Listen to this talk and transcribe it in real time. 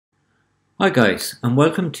Hi guys, and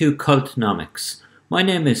welcome to Cultnomics. My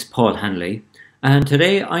name is Paul Hanley, and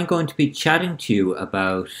today I'm going to be chatting to you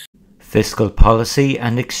about fiscal policy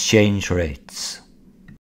and exchange rates.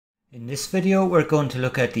 In this video, we're going to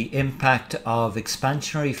look at the impact of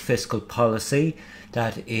expansionary fiscal policy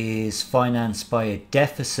that is financed by a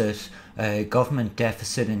deficit, a government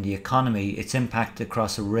deficit in the economy, its impact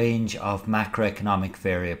across a range of macroeconomic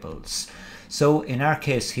variables. So in our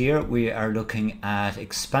case here, we are looking at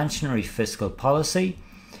expansionary fiscal policy,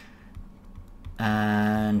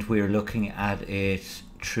 and we're looking at it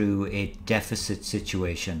through a deficit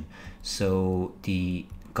situation. So the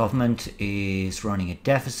government is running a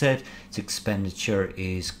deficit, its expenditure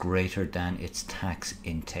is greater than its tax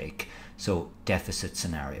intake. So deficit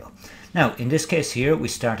scenario. Now in this case here, we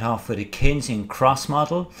start off with a Keynesian cross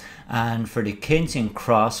model, and for the Keynesian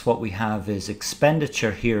cross what we have is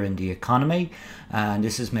expenditure here in the economy, and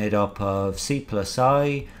this is made up of C plus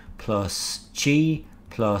I plus G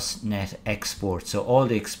plus net export, so all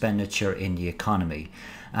the expenditure in the economy.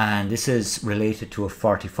 And this is related to a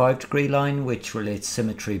 45-degree line, which relates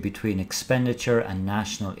symmetry between expenditure and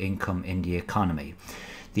national income in the economy.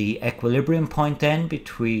 The equilibrium point then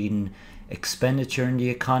between expenditure in the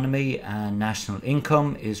economy and national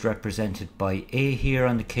income is represented by A here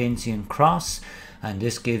on the Keynesian cross, and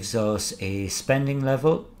this gives us a spending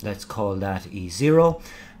level, let's call that E0,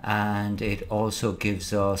 and it also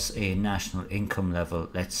gives us a national income level,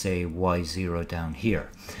 let's say Y0 down here.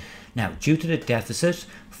 Now, due to the deficit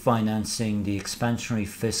financing the expansionary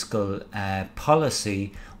fiscal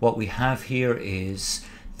policy, what we have here is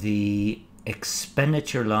the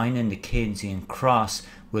expenditure line in the Keynesian cross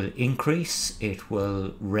will increase, it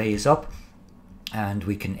will raise up, and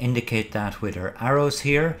we can indicate that with our arrows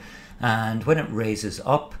here. And when it raises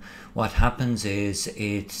up, what happens is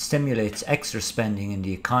it stimulates extra spending in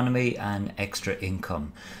the economy and extra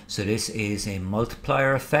income. So this is a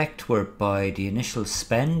multiplier effect whereby the initial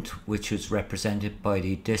spend, which is represented by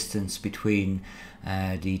the distance between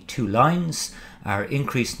the two lines, are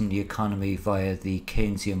increased in the economy via the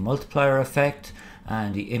Keynesian multiplier effect,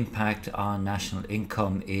 and the impact on national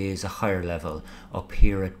income is a higher level up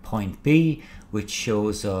here at point B, which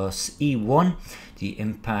shows us E1, the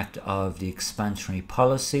impact of the expansionary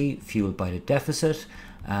policy fueled by the deficit,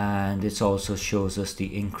 and it also shows us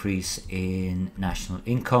the increase in national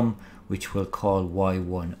income, which we'll call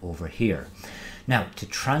Y1 over here. Now, to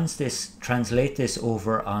translate this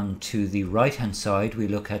over onto the right hand side, we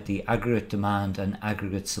look at the aggregate demand and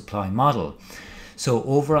aggregate supply model. So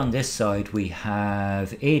over on this side we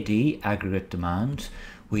have AD, aggregate demand,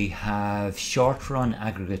 we have short run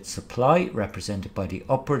aggregate supply represented by the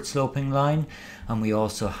upward sloping line, and we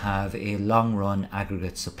also have a long run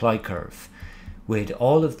aggregate supply curve. With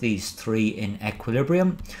all of these three in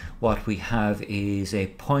equilibrium, what we have is a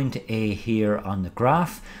point A here on the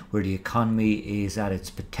graph where the economy is at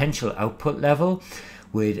its potential output level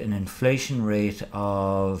with an inflation rate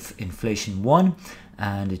of inflation 1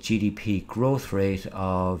 and a GDP growth rate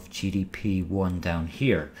of GDP 1 down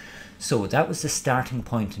here. So that was the starting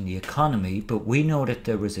point in the economy, but we know that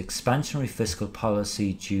there was expansionary fiscal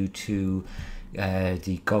policy due to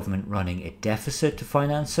the government running a deficit to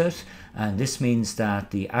finance it, and this means that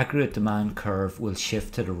the aggregate demand curve will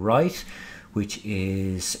shift to the right, which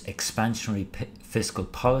is expansionary fiscal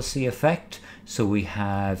policy effect. So we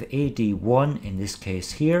have AD1 in this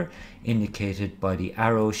case here, indicated by the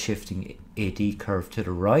arrow shifting AD curve to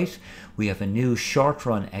the right. We have a new short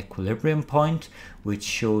run equilibrium point, which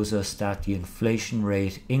shows us that the inflation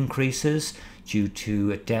rate increases due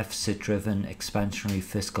to a deficit driven expansionary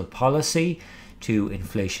fiscal policy to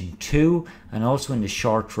inflation 2, and also in the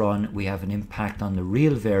short run we have an impact on the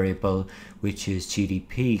real variable, which is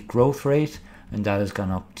GDP growth rate, and that has gone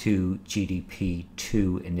up to GDP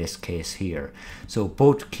 2 in this case here. So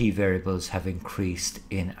both key variables have increased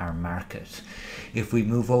in our market. If we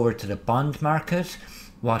move over to the bond market,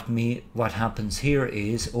 what happens here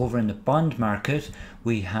is over in the bond market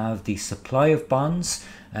we have the supply of bonds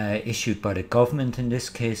issued by the government in this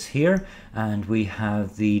case here, and we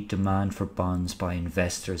have the demand for bonds by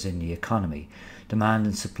investors in the economy. Demand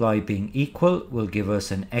and supply being equal will give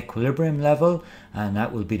us an equilibrium level, and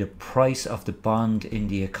that will be the price of the bond in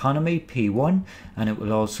the economy, P1, and it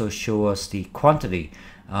will also show us the quantity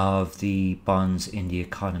of the bonds in the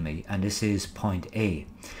economy, and this is point A.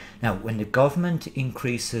 Now, when the government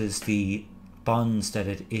increases the bonds that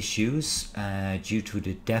it issues due to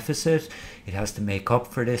the deficit, it has to make up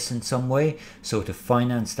for this in some way. So to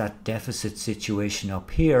finance that deficit situation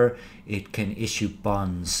up here, it can issue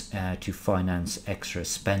bonds to finance extra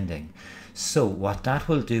spending. So what that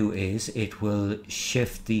will do is it will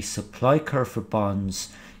shift the supply curve for bonds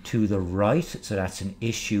to the right, so that's an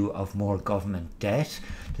issue of more government debt.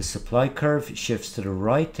 The supply curve shifts to the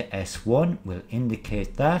right to S1, will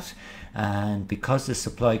indicate that, and because the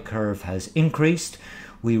supply curve has increased,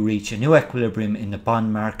 we reach a new equilibrium in the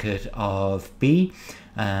bond market of B,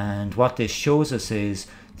 and what this shows us is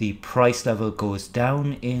the price level goes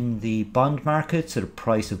down in the bond market, so the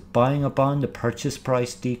price of buying a bond, the purchase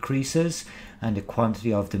price decreases and the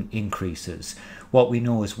quantity of them increases. What we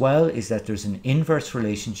know as well is that there's an inverse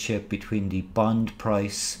relationship between the bond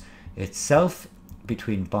price itself,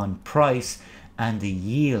 between bond price and the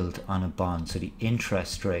yield on a bond, so the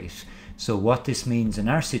interest rate. So what this means in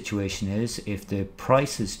our situation is if the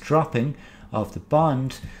price is dropping of the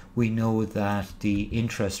bond, we know that the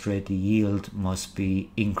interest rate, the yield, must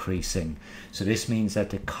be increasing. So this means that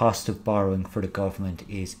the cost of borrowing for the government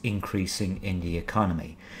is increasing in the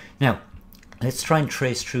economy. Now, let's try and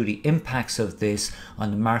trace through the impacts of this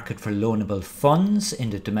on the market for loanable funds in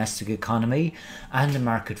the domestic economy and the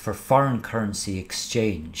market for foreign currency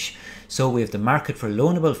exchange. So we have the market for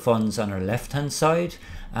loanable funds on our left-hand side,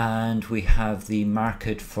 and we have the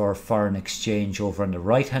market for foreign exchange over on the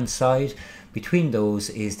right-hand side. Between those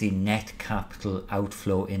is the net capital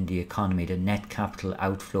outflow in the economy, the net capital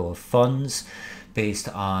outflow of funds based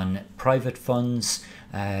on private funds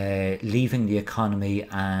leaving the economy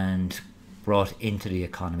and brought into the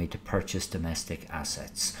economy to purchase domestic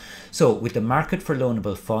assets. So with the market for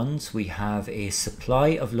loanable funds, we have a supply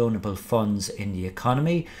of loanable funds in the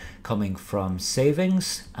economy coming from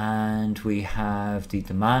savings, and we have the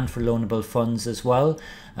demand for loanable funds as well,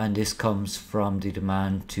 and this comes from the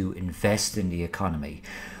demand to invest in the economy.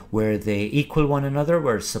 Where they equal one another,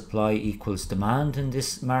 where supply equals demand in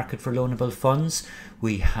this market for loanable funds,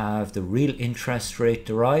 we have the real interest rate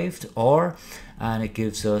derived, and it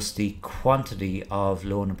gives us the quantity of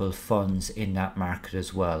loanable funds in that market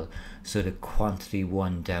as well. So the quantity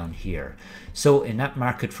one down here. So in that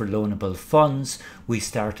market for loanable funds, we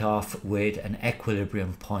start off with an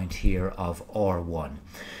equilibrium point here of R1.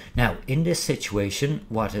 Now, in this situation,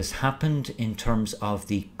 what has happened in terms of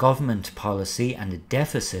the government policy and the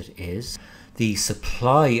deficit is the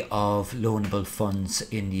supply of loanable funds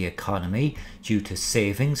in the economy due to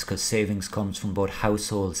savings, because savings comes from both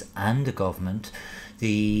households and the government.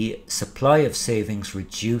 The supply of savings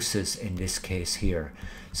reduces in this case here.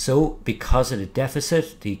 So because of the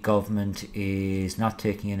deficit, the government is not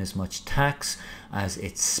taking in as much tax as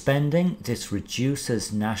it's spending. This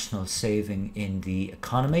reduces national saving in the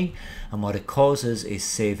economy, and what it causes is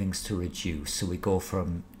savings to reduce. So we go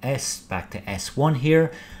from S back to S1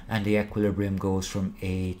 here, and the equilibrium goes from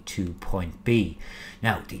A to point B.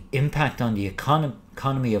 Now, the impact on the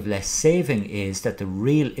economy of less saving is that the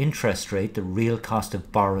real interest rate, the real cost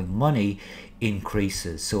of borrowing money,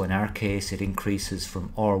 increases. So in our case, it increases from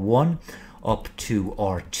R1 up to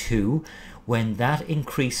R2. When that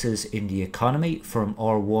increases in the economy from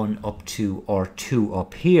R1 up to R2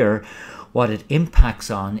 up here, what it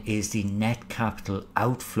impacts on is the net capital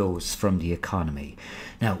outflows from the economy.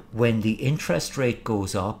 Now, when the interest rate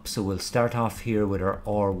goes up, so we'll start off here with our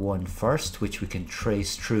R1 first, which we can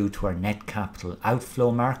trace through to our net capital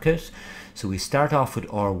outflow market. So we start off with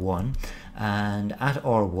R1, and at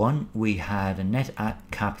R1 we had a net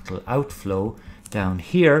capital outflow down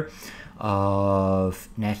here of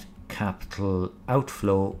net capital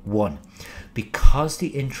outflow 1. Because the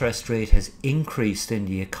interest rate has increased in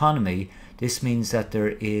the economy, this means that there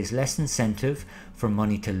is less incentive for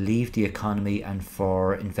money to leave the economy and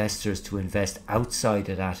for investors to invest outside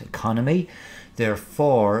of that economy.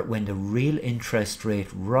 Therefore, when the real interest rate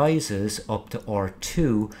rises up to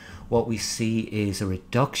R2, what we see is a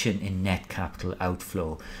reduction in net capital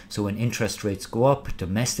outflow. So when interest rates go up,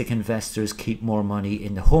 domestic investors keep more money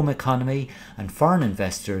in the home economy and foreign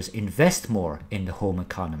investors invest more in the home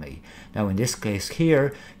economy. Now in this case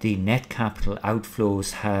here, the net capital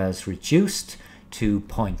outflows has reduced to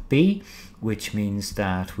point B, which means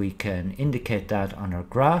that we can indicate that on our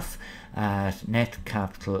graph at net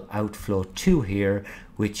capital outflow 2 here,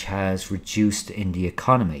 which has reduced in the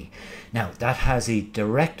economy. Now that has a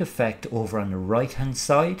direct effect over on the right hand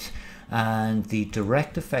side, and the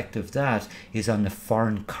direct effect of that is on the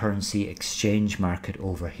foreign currency exchange market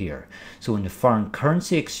over here. So in the foreign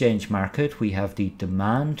currency exchange market, we have the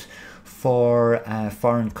demand for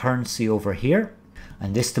foreign currency over here.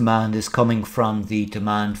 And this demand is coming from the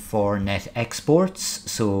demand for net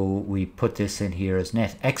exports. So we put this in here as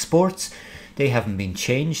net exports. They haven't been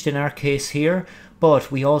changed in our case here,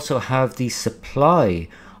 but we also have the supply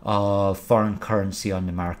of foreign currency on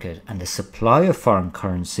the market. And the supply of foreign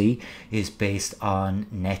currency is based on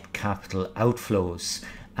net capital outflows.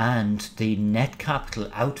 and the net capital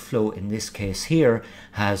outflow in this case here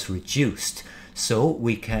has reduced. So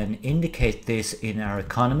we can indicate this in our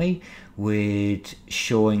economy with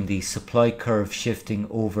showing the supply curve shifting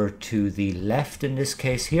over to the left in this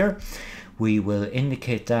case here. We will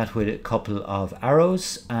indicate that with a couple of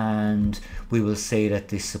arrows, and we will say that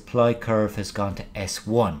the supply curve has gone to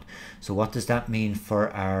S1. So what does that mean for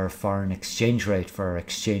our foreign exchange rate, for our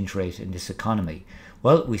exchange rate in this economy?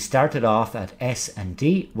 Well, we started off at S and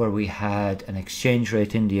D, where we had an exchange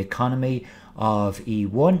rate in the economy of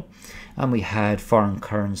E1, and we had foreign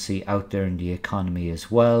currency out there in the economy as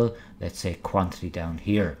well, let's say quantity down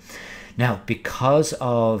here. Now, because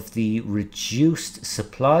of the reduced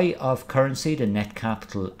supply of currency, the net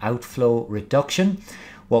capital outflow reduction,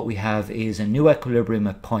 what we have is a new equilibrium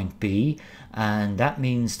at point B, and that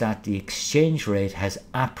means that the exchange rate has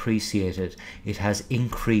appreciated. It has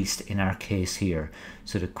increased in our case here.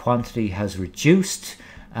 So the quantity has reduced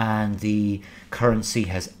and the currency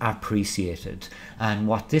has appreciated. And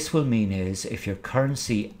what this will mean is if your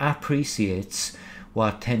currency appreciates,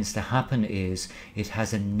 what tends to happen is it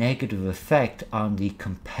has a negative effect on the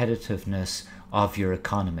competitiveness of your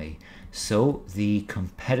economy. So the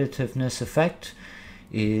competitiveness effect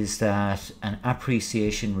is that an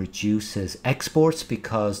appreciation reduces exports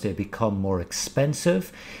because they become more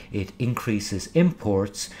expensive, it increases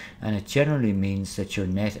imports, and it generally means that your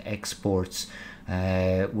net exports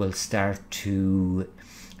will start to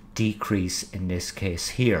decrease in this case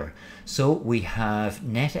here. So we have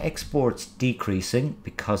net exports decreasing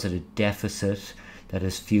because of the deficit that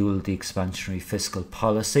has fueled the expansionary fiscal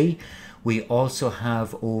policy. We also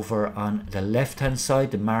have over on the left hand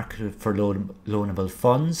side the market for loanable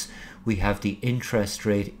funds. We have the interest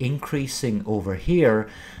rate increasing over here,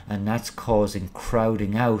 and that's causing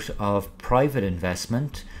crowding out of private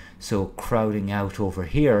investment, so crowding out over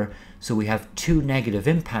here. So we have two negative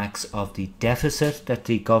impacts of the deficit that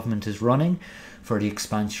the government is running for the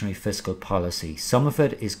expansionary fiscal policy. Some of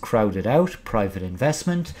it is crowded out, private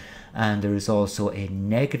investment, and there is also a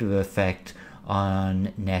negative effect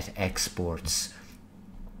on net exports.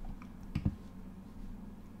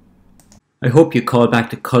 I hope you call back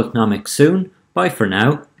to Cultnomics soon. Bye for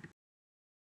now.